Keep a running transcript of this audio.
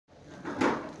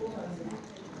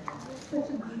So,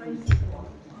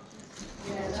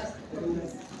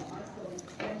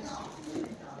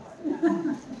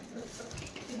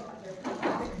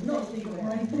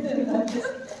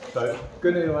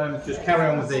 going to just carry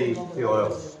on with the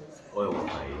oil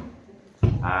paint.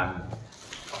 I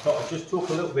thought I'd just talk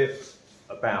a little bit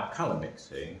about colour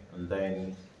mixing, and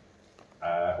then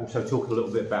also talk a little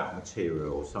bit about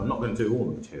materials. So I'm not going to do all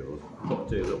the materials. I've got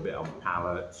to do a little bit on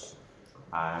palettes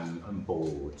and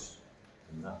boards,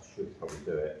 and that should probably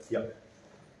do it. Yep.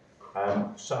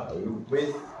 So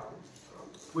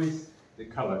with the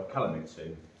colour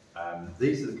mixing,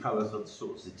 these are the colours I'd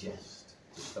sort of suggest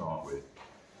to start with.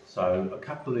 So a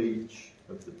couple each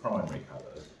of the primary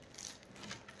colours,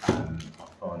 I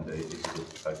find is a good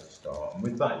place to start. And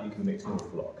with that, you can mix an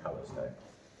awful lot of colours there.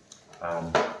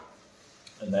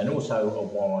 And then also a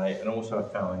white, and also I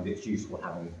found it's useful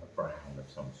having a brown of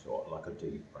some sort, like a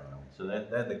deep brown. So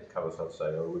they're the colours I'd say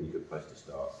are a really good place to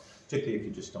start, particularly if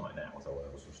you're just starting out with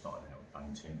oils or starting out with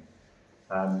painting.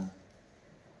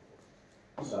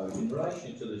 So in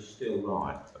relation to the still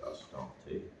life that I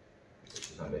started,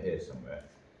 which is under here somewhere,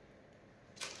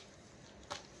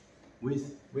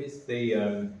 with the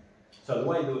so the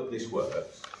way that this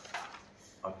works,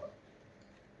 I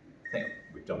think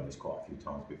we've done this quite a few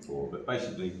times before, but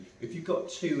basically if you've got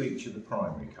two each of the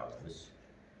primary colours,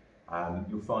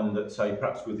 you'll find that, say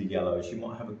perhaps with the yellows, you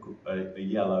might have a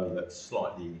yellow that's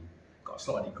got a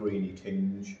slightly greeny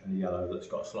tinge, and a yellow that's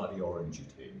got a slightly orangey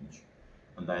tinge,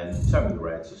 and then same with the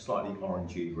reds, a slightly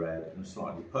orangey red and a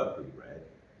slightly purpley red.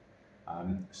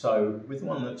 So with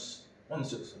ones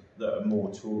that are more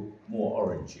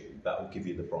orangey, that will give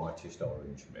you the brightest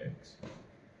orange mix.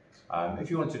 If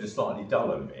you wanted a slightly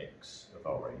duller mix of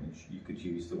orange, you could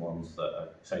use the ones that are,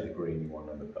 say, the greeny one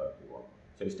and the purple one.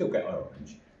 So you still get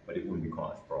orange, but it wouldn't be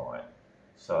quite as bright.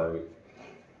 So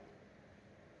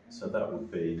that would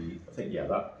be, I think, yeah,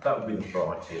 that would be the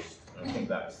brightest, and I think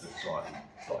that's the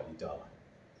slightly duller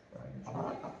range.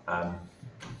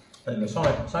 And the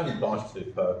same applies to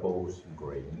purples and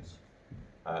greens.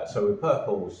 So with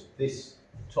purples, this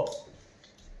top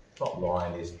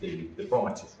line is the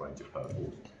brightest range of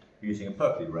purples, using a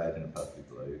purpley red and a purpley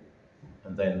blue.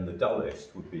 And then the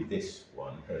dullest would be this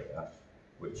one here,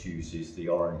 which uses the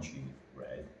orangey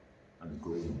red and the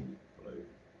greeny blue.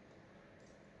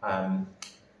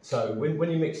 So when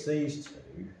you mix these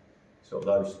two, sort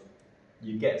of those,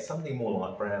 you get something more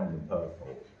like brown than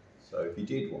purple. So if you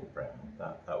did want brown,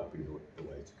 that would be the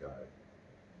way to go.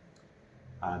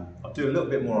 I'll do a little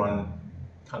bit more on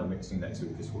colour mixing next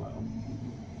week as well,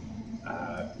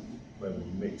 when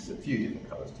we mix a few different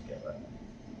colours together.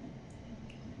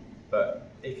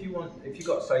 But if you've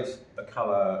got, say, a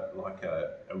colour like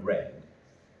a red,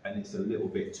 and it's a little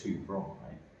bit too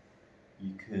bright,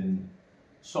 you can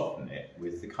soften it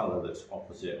with the colour that's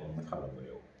opposite on the colour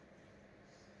wheel.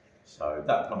 So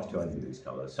that applies to any of these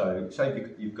colours. So say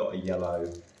if you've got a yellow,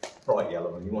 bright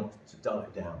yellow, and you want to dull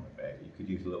it down a bit, you could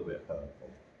use a little bit of purple.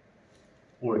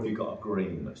 Or if you've got a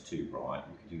green that's too bright,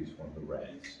 you could use one of the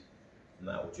reds, and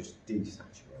that will just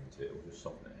desaturate it, or just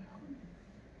soften it out.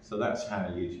 So that's how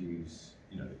you'd use,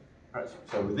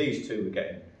 so with these two we're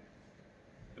getting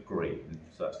a green,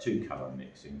 so that's two colour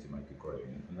mixing to make a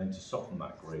green, and then to soften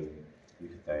that green, you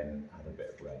could then add a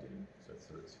bit of red in,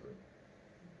 so it's three.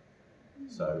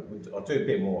 So I'll do a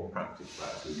bit more practice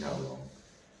as we go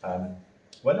along.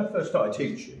 When I first started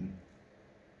teaching,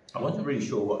 I wasn't really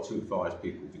sure what to advise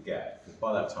people to get, because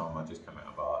by that time I just come out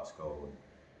of art school,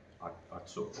 and I'd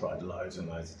sort of tried loads and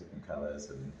loads of different colours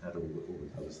and had all the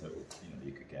colours that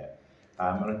you could get.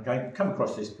 And I come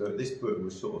across this book. This book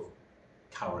was sort of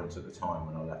current at the time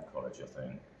when I left college, I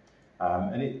think.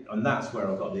 And that's where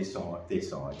I got this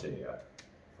idea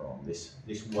from, this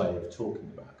way of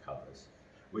talking about colours,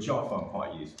 which I find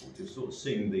quite useful, to sort of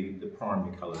seeing the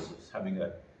primary colours as having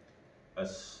a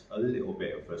little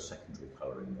bit of a secondary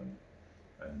colour in them,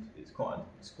 and it's quite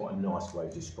a nice way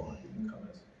of describing the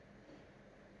colours.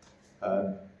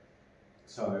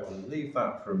 So I'll leave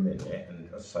that for a minute, and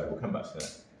as I say, we'll come back to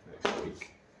that next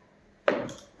week.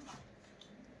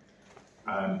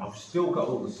 I've still got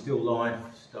all the still life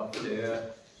stuff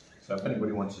here, so if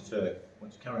anybody wants to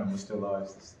carry on with still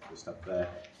lives, there's stuff there.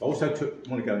 I also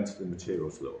want to go into the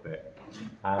materials a little bit.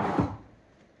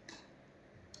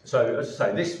 So as I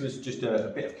say, this was just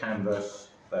a bit of canvas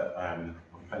that I'm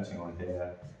painting on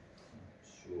here.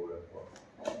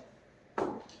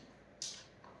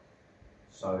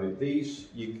 So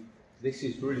this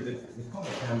is really the kind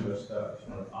of canvas that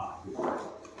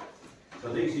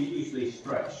so these are usually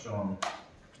stretched on,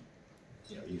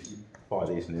 you buy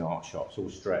these in the art shops, all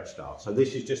stretched up. So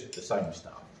this is just the same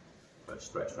stuff, but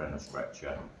stretched around a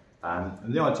stretcher.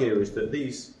 And the idea is that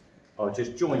these are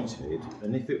just jointed,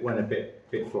 and if it went a bit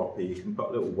floppy, you can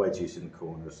put little wedges in the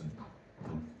corners and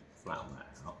flatten that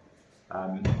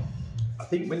out. I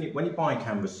think when you're buying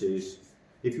canvases,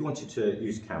 if you wanted to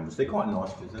use canvas, they're quite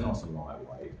nice because they're nice and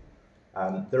lightweight.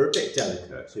 They're a bit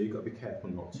delicate, so you've got to be careful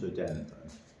not to dent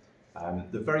them.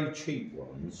 The very cheap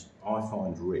ones I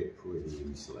find rip really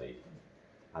easily,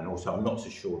 and also I'm not so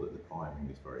sure that the priming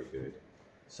is very good.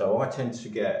 So I tend to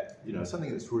get, you know, something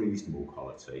that's reasonable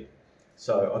quality.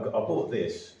 So I bought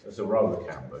this as a roller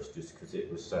canvas just because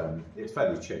it was it's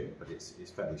fairly cheap, but it's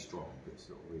fairly strong. It's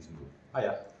sort of reasonable. Oh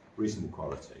yeah, reasonable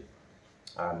quality.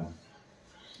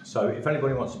 So if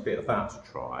anybody wants a bit of that to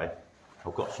try,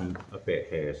 I've got a bit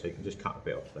here, so you can just cut a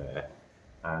bit off there.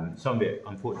 Some of it,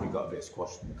 unfortunately, got a bit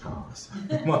squashed in the car, so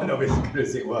it might not be as good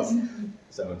as it was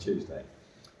on Tuesday.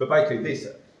 But basically, this,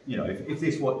 you know, if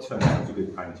this what turns out as a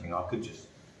good painting, I could just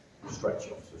stretch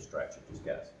it onto a stretcher, just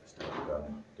get a stable gun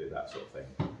and do that sort of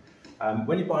thing.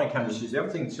 When you're buying canvases, the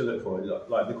other thing to look for,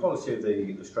 like the quality of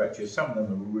the stretchers, some of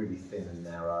them are really thin and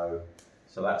narrow,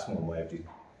 so that's one way of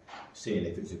seeing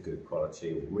if it's a good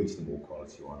quality or reasonable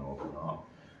quality one or not.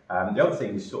 The other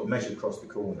thing is sort of measure across the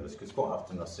corners, because quite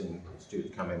often I've seen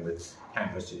students come in with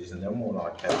canvases and they're more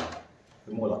like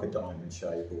a diamond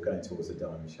shape or going towards a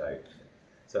diamond shape.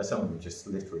 So some of them are just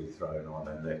literally thrown on,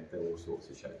 and they're all sorts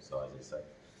of shape sizes.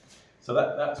 So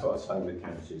that's what I say with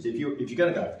canvases. If you're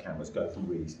going to go for canvas, go for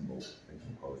reasonable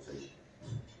quality.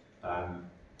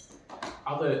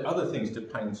 Other things to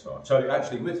paint on. So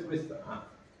actually, with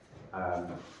that,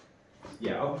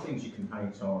 yeah, other things you can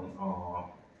paint on are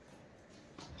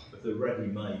the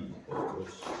ready-made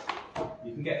boards.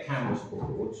 You can get canvas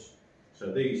boards.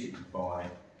 So these you can buy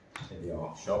in the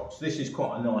art shops. This is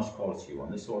quite a nice quality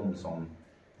one. This one's on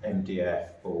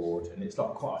MDF board, and it's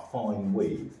like quite a fine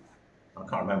weave. I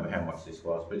can't remember how much this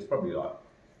was, but it's probably like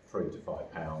 £3 to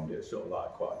 £5. It's sort of like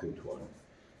quite a good one.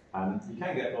 You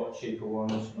can get a lot cheaper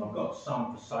ones. I've got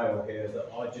some for sale here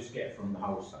that I just get from the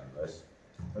wholesalers,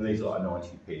 and these are like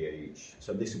 90p each.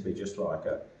 So this would be just like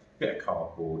a bit of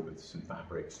cardboard with some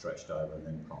fabric stretched over and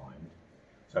then primed.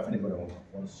 So if anybody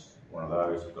wants one of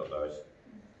those, I've got those.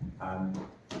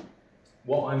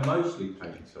 What I mostly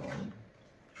paint on,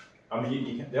 I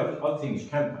mean, the other things you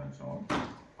can paint on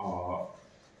are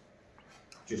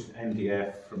just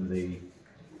MDF from the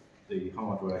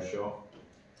hardware shop.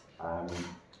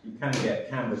 You can get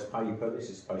canvas paper. This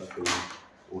is supposed to be,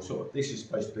 this is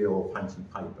supposed to be oil painting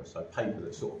paper, so paper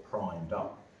that's sort of primed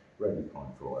up, ready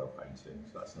primed for oil painting.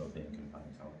 So that's another thing you can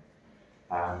paint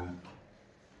on.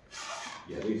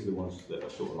 Yeah, these are the ones that are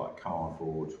sort of like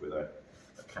cardboards with a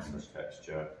canvas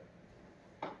texture.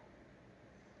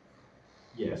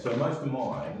 Yeah, so most of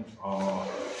mine are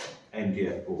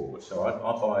MDF boards. So I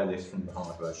buy this from the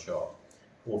hardware shop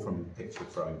or from picture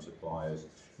frame suppliers.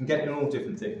 You can get in all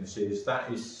different thicknesses.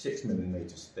 That is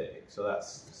 6mm thick, so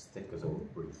that's as thick as all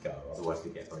really go. Otherwise, they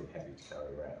get very heavy to carry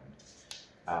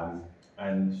around.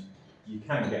 And you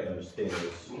can get them as thin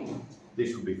as,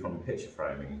 this would be from a picture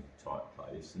framing type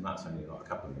place, and that's only like a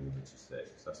couple of millimetres thick,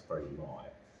 so that's very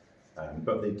light.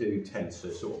 But they do tend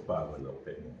to sort of bow a little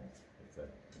bit more if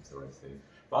they're anything.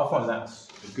 But I find that's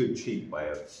a good cheap way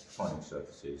of finding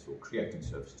surfaces or creating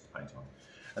surfaces to paint on.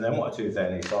 And then what I do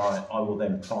then is I will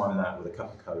then prime that with a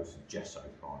couple of coats of gesso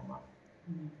primer.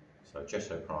 So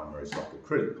gesso primer is like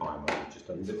acrylic primer with just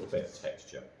a little bit of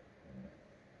texture.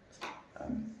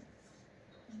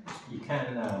 You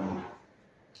can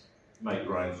make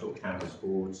your own sort of canvas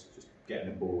boards, just getting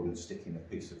a board and sticking a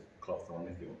piece of cloth on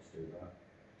if you want to do that.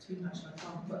 Too much I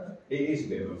can't work. It is a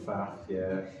bit of a faff,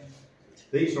 yeah.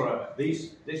 This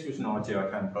was an idea I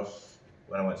came across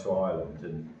when I went to Ireland,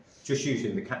 and just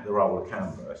using the roll of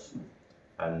canvas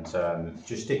and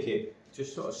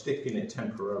just sort of sticking it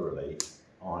temporarily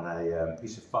on a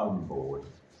piece of foam board.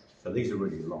 So these are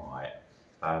really light.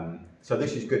 So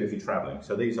this is good if you're travelling.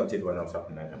 So these I did when I was up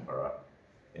in Edinburgh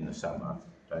in the summer,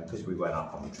 because we went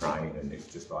up on the train and it's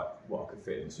just like what I could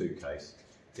fit in a suitcase.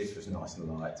 This was nice and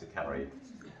light to carry.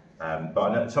 But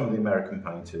I know some of the American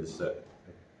painters that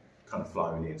kind of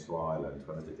flown into Ireland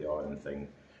when I did the Ireland thing,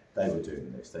 they were doing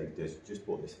this. They just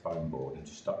bought this foam board and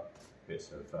just stuck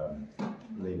bits of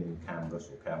linen canvas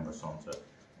or canvas onto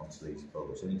these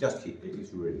boards, and it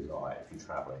is really light if you're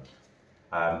travelling.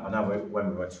 I know when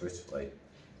we went to Italy,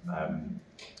 I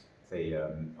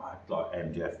had like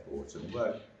MDF boards, and they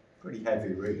were pretty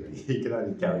heavy really. You could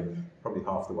only carry probably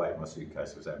half the weight of my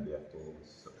suitcase was MDF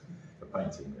boards for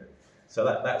painting it. So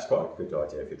that's quite a good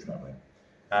idea if you're travelling.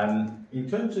 In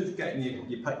terms of getting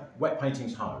your wet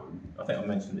paintings home, I think I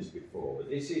mentioned this before, but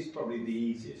this is probably the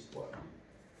easiest way,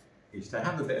 is to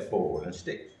have a bit of board and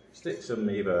stick stick some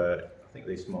either, I think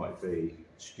this might be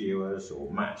skewers or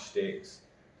matchsticks.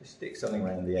 Just stick something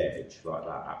around the edge like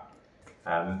that.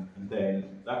 And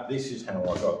then this is how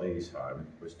I got these home,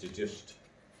 was to just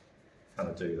kind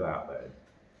of do that then.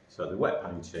 So the wet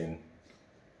painting,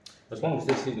 as long as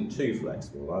this isn't too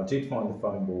flexible, I did find the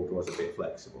foam board was a bit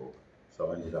flexible,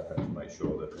 so I ended up having to make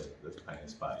sure that there's plenty of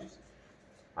space.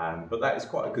 But that is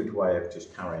quite a good way of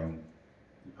just carrying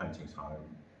your paintings home.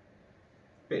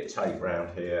 Bit of tape around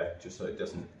here, just so it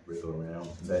doesn't wriggle around.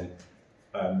 And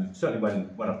then, certainly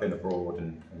when I've been abroad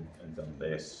and done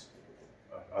this,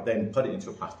 I then put it into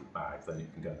a plastic bag, then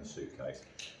it can go in the suitcase.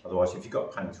 Otherwise, if you've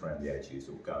got paint around the edges, it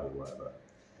will go wherever,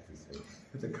 everything,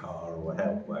 the car or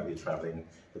wherever you're travelling,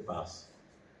 the bus,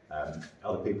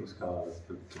 other people's cars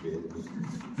could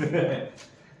be.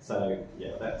 So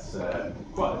yeah, that's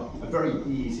quite a very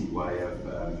easy way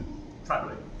of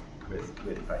travelling with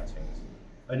paintings.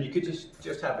 And you could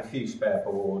just have a few spare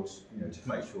boards, you know, just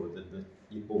make sure that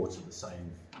your boards are the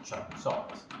same shape and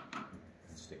size,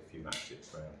 and stick a few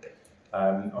matchsticks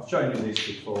around. I've shown you this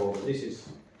before. This is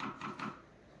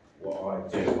what I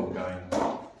do when I'm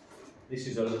going. This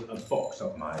is a box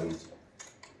I've made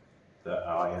that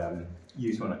I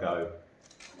use when I go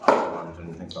up to London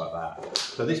and things like that.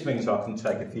 So this means I can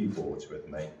take a few boards with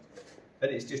me,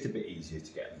 and it's just a bit easier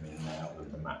to get them in and out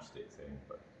than the matchstick thing,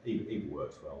 but either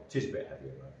works well. It is a bit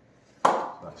heavier though.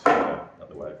 So that's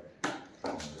another way.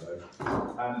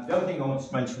 The other thing I want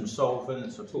to mention was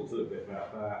solvents. I talked a little bit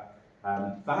about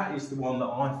that. That is the one that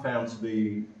I found to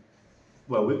be,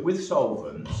 well, with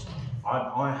solvents,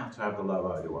 I have to have the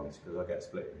low odour ones because I get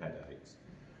splitting headaches.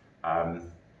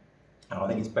 And I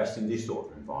think it's best in this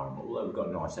sort of environment, although we've got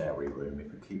a nice airy room,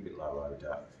 if we keep it low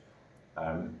odour.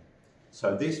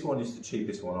 So this one is the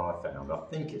cheapest one I found. I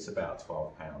think it's about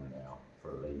 £12 now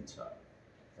for a litre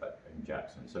in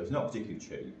Jackson, so it's not particularly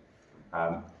cheap.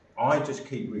 I just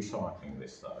keep recycling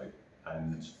this though,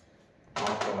 and I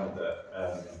find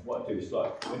that what I do is,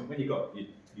 like when you've got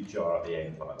your jar at the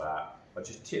end like that, I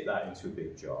just tip that into a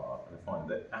big jar, and I find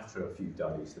that after a few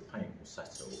days the paint will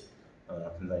settle, and I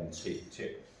can then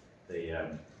tip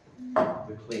the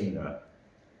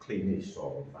cleanish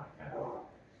solvent back out,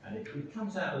 and it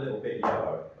comes out a little bit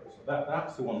yellow. So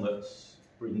that's the one that's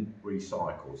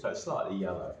recycled, so it's slightly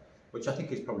yellow, which I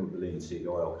think is probably the linseed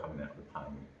oil coming out of the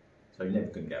paint. So you're never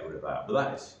going to get rid of that, but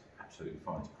that is absolutely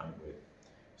fine to paint with.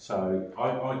 So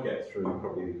I get through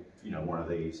probably, you know, one of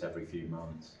these every few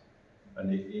months,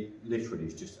 and it literally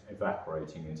is just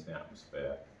evaporating into the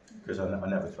atmosphere, because I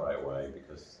never throw it away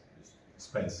because it's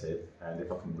expensive, and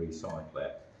if I can recycle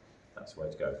it, that's the way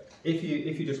to go. If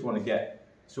you just want to get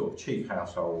sort of cheap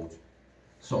household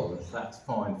solvents, that's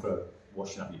fine for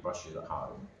washing up your brushes at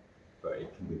home, but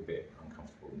it can be a bit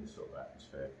uncomfortable in this sort of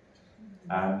atmosphere.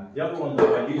 The other one that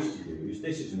I used to use,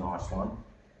 this is a nice one.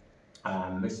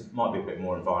 This might be a bit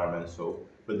more environmental,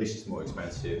 but this is more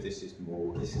expensive. This is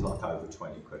like over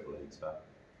 20 quid a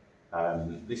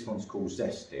litre. This one's called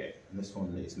Zestit, and this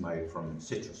one is made from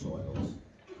citrus oils.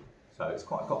 So it's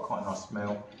got quite a nice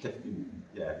smell. Definitely,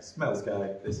 yeah, it smells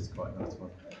good. This is quite a nice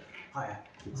one. Oh yeah,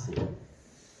 you can see it.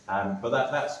 But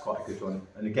that's quite a good one.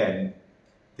 And again,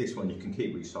 this one you can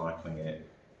keep recycling it,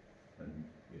 and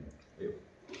you know,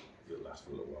 it'll last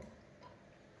for a little while.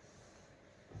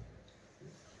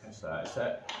 That's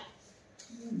that.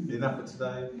 Enough for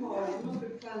today? Oh, you must be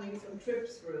planning some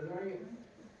trips for us, are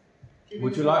you?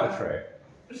 Would you like a trip?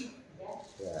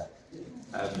 Yeah.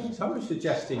 Someone was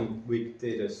suggesting we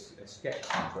did a sketch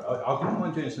trip. I wouldn't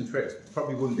mind doing some trips,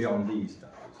 probably wouldn't be on these days.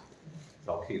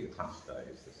 So I'll keep the class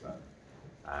days the same.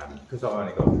 Because I've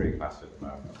only got 3 classes at the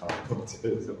moment, I can't afford to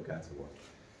sort of go to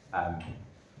one.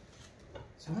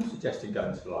 Someone suggested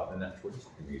going to like the Natural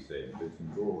History Museum and do some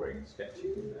drawing,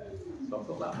 sketching in there. So I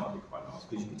thought that might be quite nice,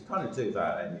 because you can kind of do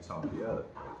that any time of the year.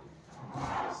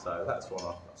 So that's what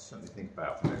I'll certainly think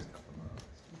about for the next couple of months.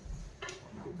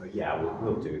 But yeah,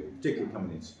 we'll do, particularly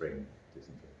coming in spring.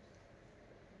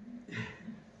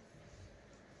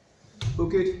 All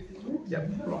good?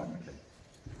 Yep, right,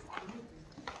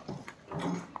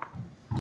 okay.